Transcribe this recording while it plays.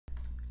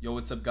Yo,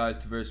 what's up guys,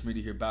 Taveras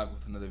Media here, back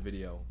with another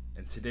video.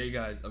 And today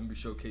guys, I'm going to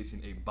be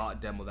showcasing a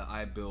bot demo that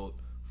I built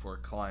for a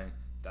client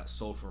that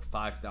sold for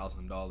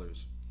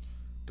 $5,000.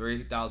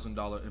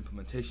 $3,000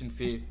 implementation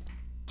fee,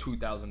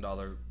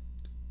 $2,000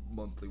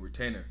 monthly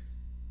retainer.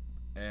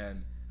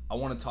 And I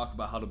want to talk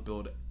about how to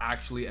build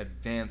actually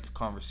advanced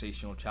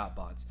conversational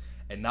chatbots,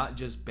 and not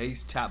just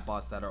base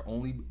chatbots that are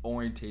only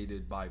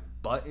orientated by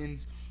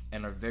buttons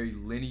and are very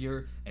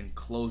linear and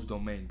closed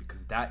domain,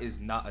 because that is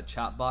not a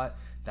chatbot.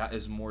 That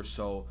is more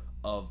so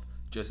of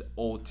just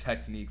old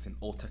techniques and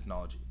old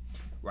technology,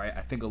 right?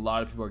 I think a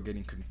lot of people are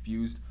getting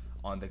confused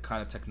on the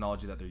kind of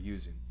technology that they're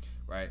using,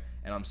 right?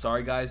 And I'm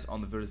sorry guys,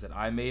 on the videos that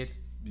I made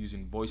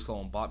using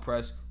VoiceFlow and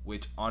BotPress,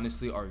 which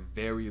honestly are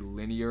very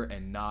linear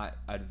and not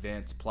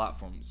advanced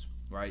platforms,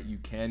 right? You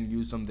can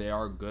use them, they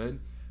are good,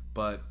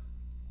 but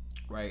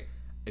right,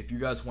 if you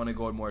guys want to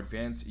go more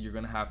advanced, you're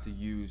gonna have to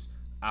use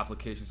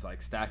applications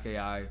like Stack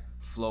AI,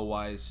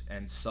 Flowise,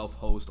 and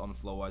self-host on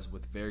Flowise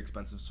with very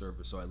expensive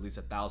servers, so at least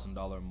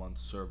 $1,000 a month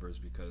servers.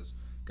 Because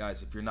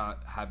guys, if you're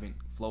not having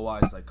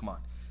Flowise, like, come on,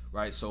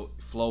 right? So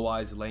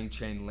Flowise,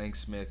 LangChain,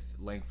 Langsmith,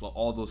 Langflow,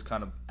 all those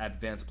kind of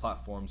advanced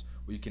platforms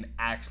where you can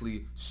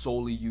actually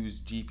solely use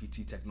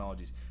GPT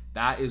technologies.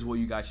 That is what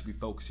you guys should be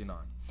focusing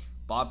on.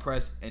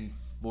 BotPress and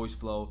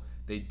VoiceFlow,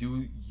 they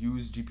do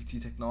use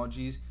GPT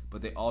technologies,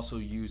 but they also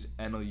use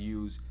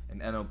NLUs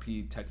and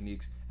NLP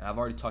techniques. And I've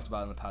already talked about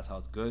it in the past how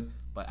it's good,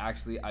 but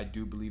actually I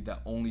do believe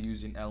that only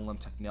using LLM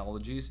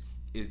technologies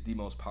is the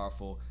most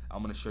powerful.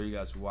 I'm gonna show you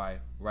guys why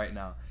right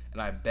now.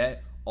 And I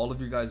bet all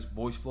of your guys'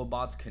 VoiceFlow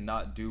bots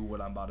cannot do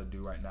what I'm about to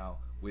do right now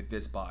with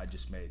this bot I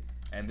just made.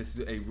 And this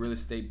is a real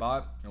estate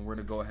bot, and we're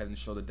gonna go ahead and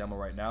show the demo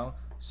right now.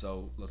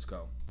 So let's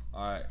go.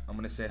 All right, I'm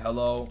gonna say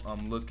hello.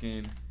 I'm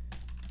looking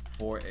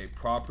for a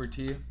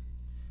property,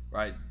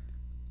 right?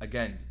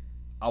 Again,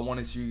 I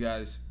want to see you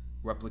guys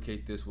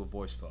replicate this with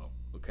VoiceFlow,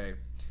 okay?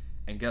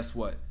 And guess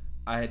what?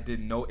 I did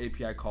no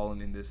API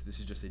calling in this. This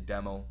is just a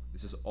demo.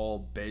 This is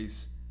all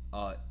base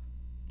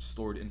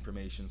stored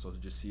information, so it's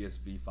just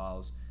CSV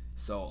files.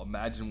 So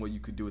imagine what you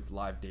could do with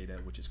live data,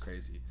 which is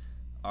crazy.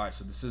 All right,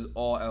 so this is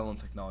all LLM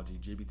technology,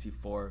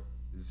 GPT-4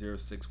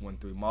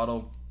 0613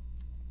 model.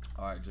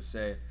 All right, just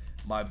say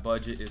my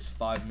budget is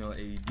 5 mil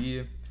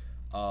AED.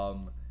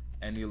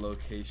 Any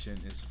location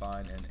is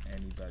fine, and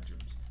any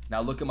bedrooms.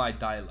 Now look at my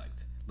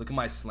dialect. Look at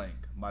my slang.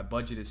 My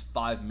budget is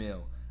 5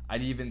 mil.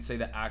 I'd even say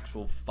the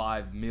actual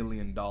 $5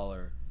 million.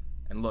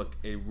 And look,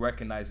 it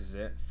recognizes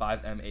it,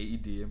 5M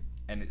AED,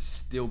 and it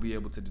still be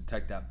able to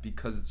detect that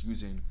because it's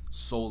using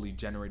solely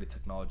generated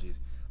technologies.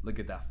 Look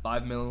at that,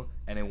 5 mil,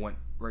 and it went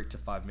right to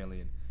 5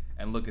 million.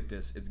 And look at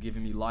this, it's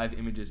giving me live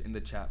images in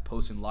the chat,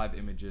 posting live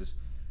images,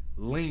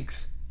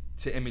 links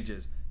to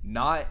images,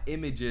 not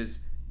images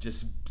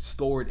just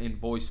stored in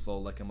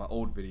VoiceFlow like in my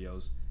old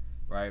videos,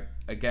 right?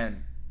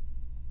 Again,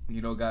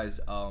 you know guys,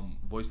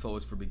 VoiceFlow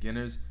is for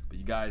beginners, but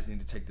you guys need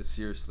to take this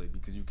seriously,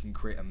 because you can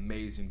create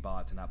amazing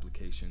bots and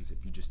applications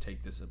if you just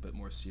take this a bit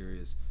more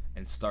serious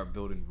and start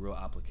building real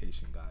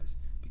application, guys.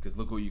 Because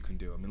look what you can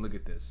do. I mean, look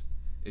at this.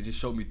 It just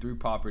showed me 3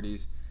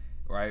 properties,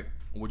 right?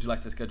 Would you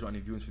like to schedule any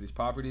viewings for these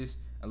properties?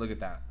 And look at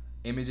that,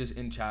 images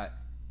in chat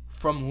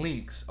from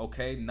links,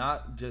 okay?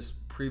 Not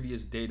just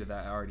previous data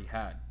that I already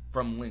had,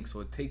 from links. So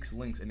it takes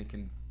links and it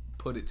can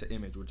put it to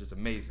image, which is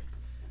amazing,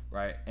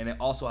 right? And it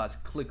also has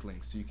click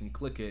links, so you can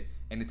click it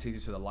and it takes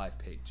you to the live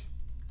page,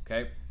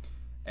 okay?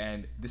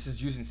 And this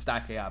is using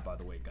Stack AI, by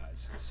the way,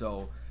 guys.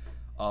 So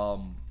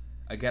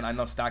again, I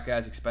know Stack AI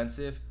is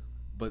expensive,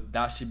 but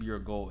that should be your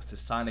goal, is to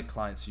sign a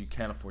client so you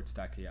can afford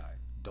Stack AI.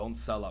 Don't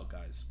sell out,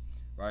 guys,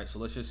 right? So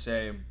let's just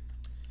say,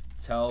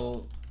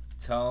 tell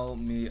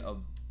me a,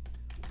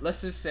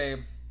 let's just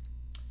say,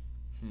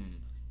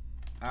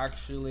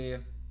 actually,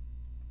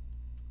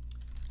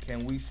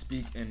 can we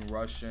speak in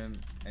Russian,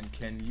 and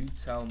can you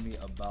tell me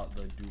about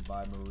the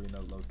Dubai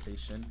Marina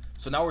location?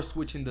 So now we're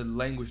switching the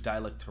language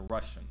dialect to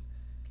Russian.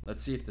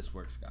 Let's see if this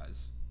works,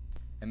 guys.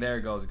 And there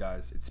it goes,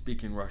 guys. It's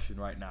speaking Russian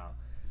right now,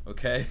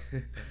 okay?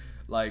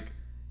 Like,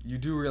 you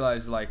do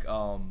realize, like,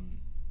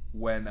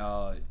 when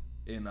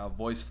in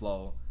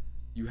VoiceFlow,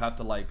 you have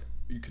to, like,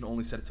 you can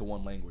only set it to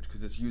one language,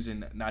 because it's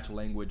using natural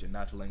language and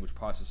natural language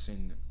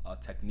processing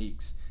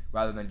techniques,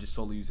 rather than just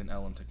solely using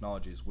LLM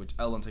technologies, which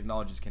LLM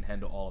technologies can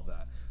handle all of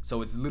that.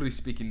 So it's literally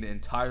speaking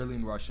entirely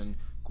in Russian.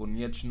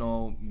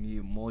 Конечно,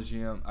 мы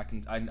можем.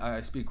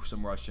 I speak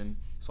some Russian,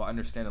 so I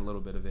understand a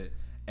little bit of it.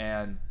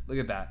 And look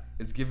at that,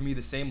 it's giving me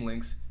the same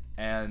links,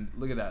 and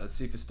look at that. Let's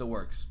see if it still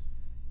works.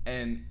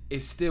 And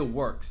it still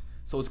works.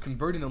 So it's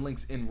converting the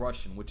links in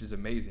Russian, which is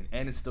amazing,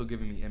 and it's still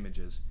giving me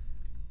images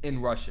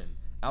in Russian.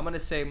 I'm gonna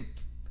say,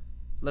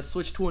 let's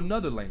switch to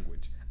another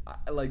language.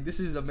 Like, this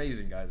is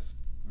amazing, guys.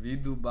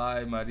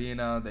 Dubai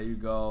Marina, there you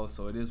go.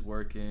 So it is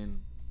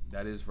working.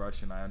 That is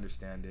Russian, I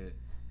understand it.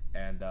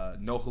 And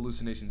no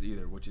hallucinations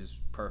either, which is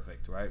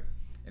perfect, right?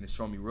 And it's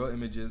showing me real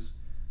images,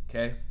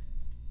 okay?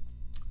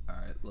 All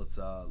right, let's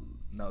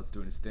now it's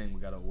doing its thing. We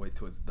gotta wait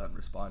till it's done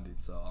responding,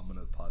 so I'm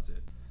gonna pause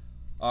it.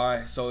 All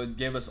right, so it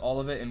gave us all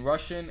of it in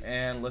Russian,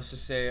 and let's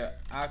just say,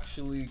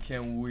 actually,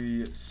 can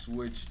we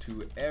switch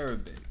to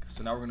Arabic?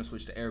 So now we're gonna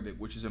switch to Arabic,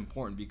 which is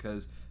important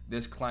because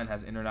this client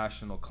has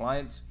international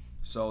clients.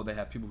 So they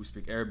have people who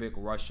speak Arabic,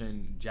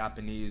 Russian,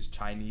 Japanese,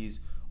 Chinese,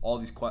 all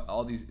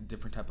these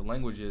different type of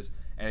languages.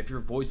 And if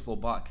your voiceful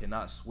bot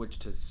cannot switch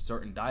to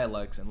certain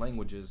dialects and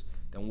languages,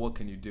 then what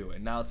can you do?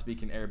 And now it's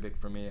speaking Arabic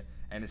for me,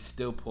 and it's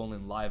still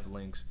pulling live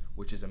links,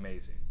 which is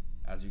amazing.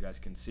 As you guys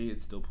can see,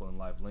 it's still pulling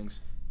live links.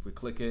 If we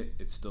click it,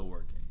 it's still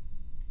working,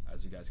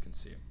 as you guys can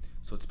see.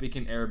 So it's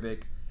speaking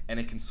Arabic, and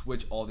it can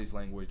switch all these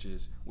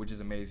languages, which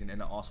is amazing.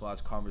 And it also has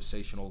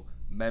conversational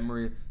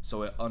memory,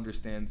 so it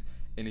understands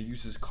and it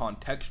uses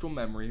contextual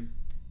memory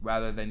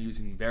rather than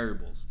using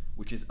variables,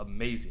 which is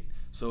amazing.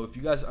 So if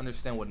you guys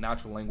understand what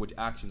natural language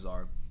actions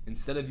are,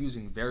 instead of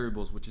using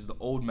variables, which is the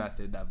old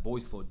method that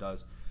VoiceFlow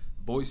does,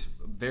 voice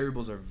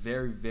variables are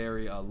very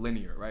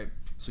linear, right?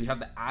 So you have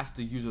to ask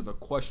the user the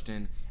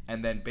question,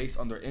 and then based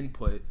on their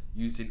input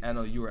using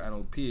NLU or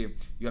NLP,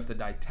 you have to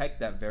detect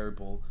that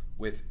variable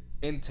with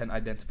intent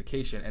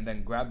identification and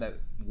then grab that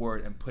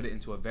word and put it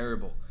into a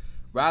variable.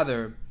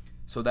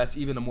 So that's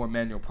even a more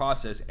manual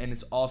process, and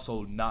it's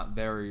also not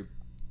very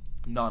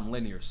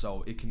non-linear,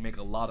 so it can make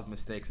a lot of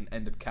mistakes and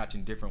end up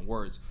catching different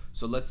words.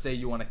 So let's say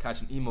you want to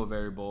catch an email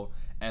variable,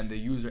 and the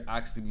user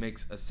actually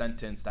makes a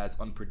sentence that's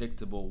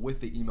unpredictable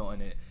with the email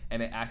in it,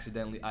 and it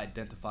accidentally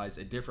identifies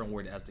a different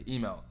word as the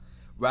email.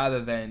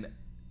 Rather than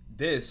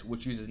this,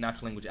 which uses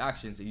natural language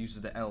actions, it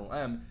uses the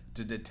LLM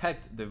to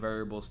detect the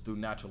variables through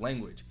natural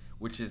language,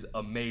 which is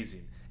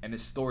amazing, and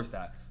it stores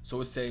that. So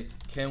it say,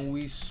 can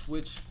we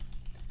switch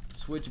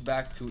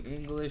back to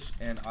English,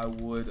 and I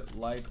would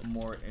like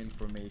more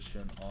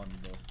information on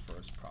the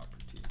first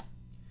property.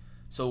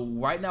 So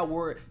right now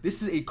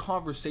this is a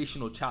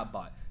conversational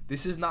chatbot.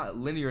 This is not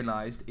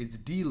linearized, it's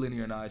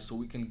delinearized, so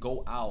we can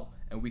go out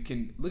and we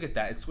can look at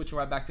that. It's switching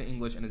right back to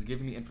English, and it's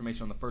giving me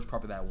information on the first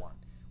property that I want,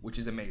 which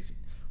is amazing,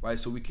 right?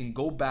 So we can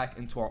go back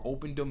into our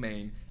open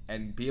domain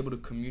and be able to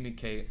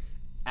communicate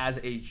as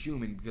a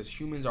human, because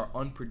humans are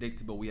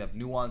unpredictable. We have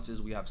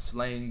nuances, we have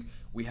slang,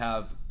 we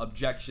have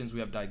objections, we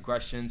have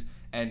digressions,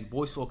 and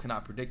VoiceFlow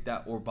cannot predict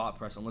that, or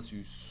BotPress, unless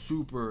you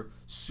super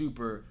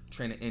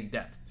train it in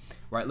depth,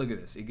 right? Look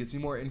at this. It gives me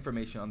more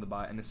information on the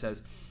bot, and it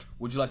says,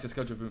 would you like to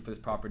schedule a viewing for this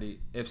property?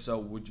 If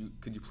so,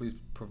 could you please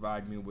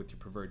provide me with your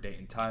preferred date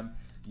and time?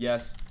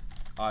 Yes,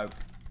 I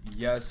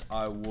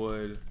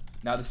would.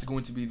 Now this is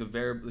going to be the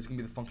variable. This is going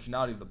to be the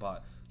functionality of the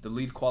bot, the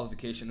lead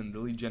qualification and the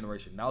lead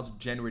generation. Now it's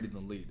generating the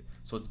lead,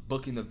 so it's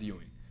booking the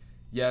viewing.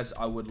 Yes,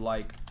 I would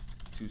like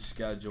to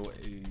schedule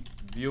a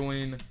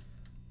viewing.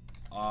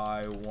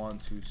 I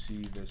want to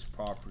see this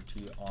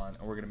property on,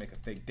 and we're gonna make a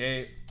fake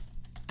date,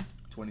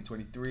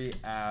 2023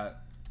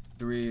 at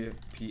 3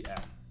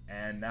 p.m.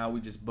 And now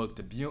we just booked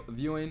a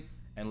viewing,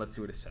 and let's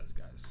see what it says,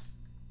 guys.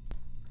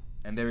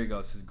 And there we go.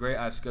 It says, great,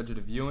 I've scheduled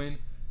a viewing,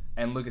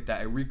 and look at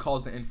that. It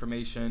recalls the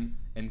information,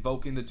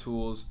 invoking the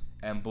tools,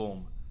 and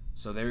boom.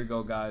 So there you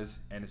go, guys,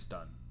 and it's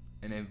done.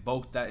 And it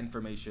invoked that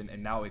information,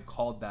 and now it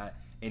called that,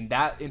 and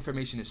that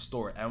information is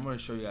stored. And I'm going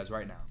to show you guys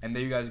right now. And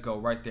there you guys go,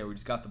 right there. We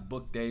just got the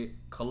book date,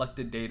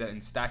 collected data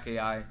in Stack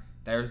AI.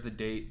 There's the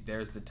date,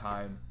 there's the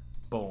time,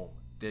 boom.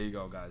 There you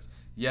go, guys.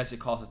 Yes, it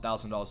costs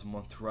 $1,000 a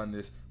month to run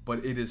this,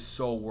 but it is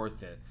so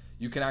worth it.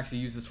 You can actually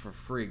use this for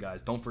free,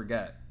 guys. Don't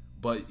forget.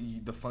 But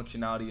the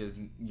functionality is,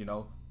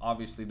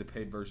 obviously the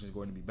paid version is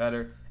going to be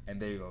better. And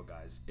there you go,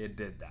 guys. It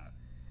did that.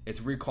 It's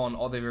recalling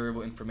all the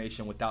variable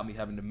information without me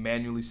having to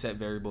manually set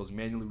variables,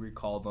 manually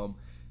recall them.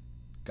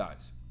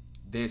 Guys,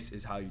 this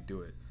is how you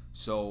do it.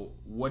 So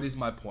what is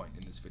my point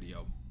in this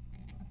video?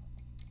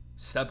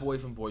 Step away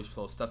from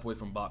VoiceFlow, step away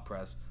from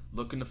BotPress,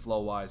 look into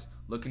FlowWise,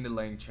 look into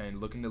LangChain,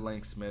 look into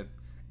LangSmith,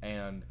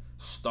 and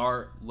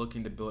start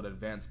looking to build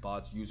advanced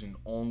bots using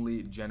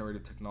only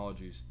generative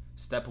technologies.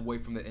 Step away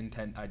from the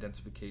intent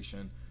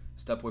identification,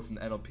 step away from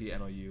the NLP,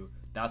 NLU.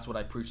 That's what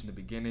I preached in the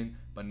beginning,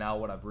 but now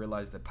what I've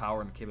realized, the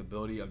power and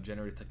capability of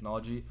generative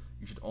technology,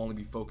 you should only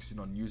be focusing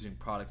on using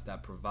products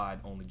that provide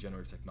only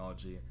generative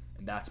technology,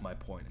 and that's my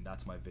point, and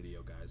that's my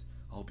video, guys.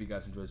 I hope you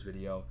guys enjoyed this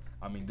video.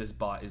 I mean, this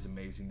bot is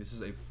amazing. This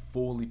is a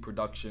fully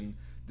production.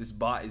 This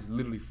bot is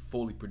literally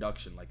fully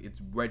production. Like,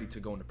 it's ready to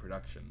go into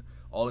production.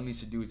 All it needs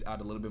to do is add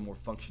a little bit more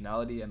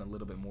functionality and a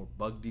little bit more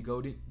bug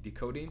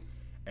decoding,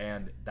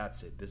 and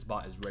that's it. This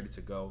bot is ready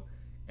to go,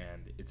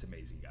 and it's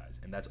amazing, guys.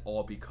 And that's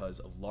all because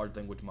of large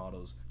language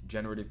models,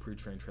 generative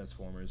pre-trained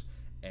transformers,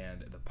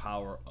 and the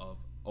power of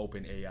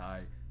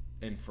OpenAI,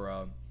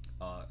 Infra,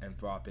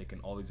 Anthropic,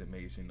 and all these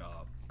amazing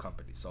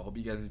companies. So I hope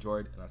you guys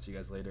enjoyed, and I'll see you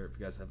guys later. If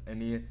you guys have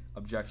any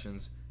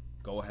objections,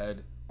 go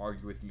ahead,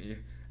 argue with me.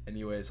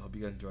 Anyways, I hope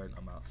you guys enjoyed.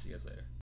 I'm out. See you guys later.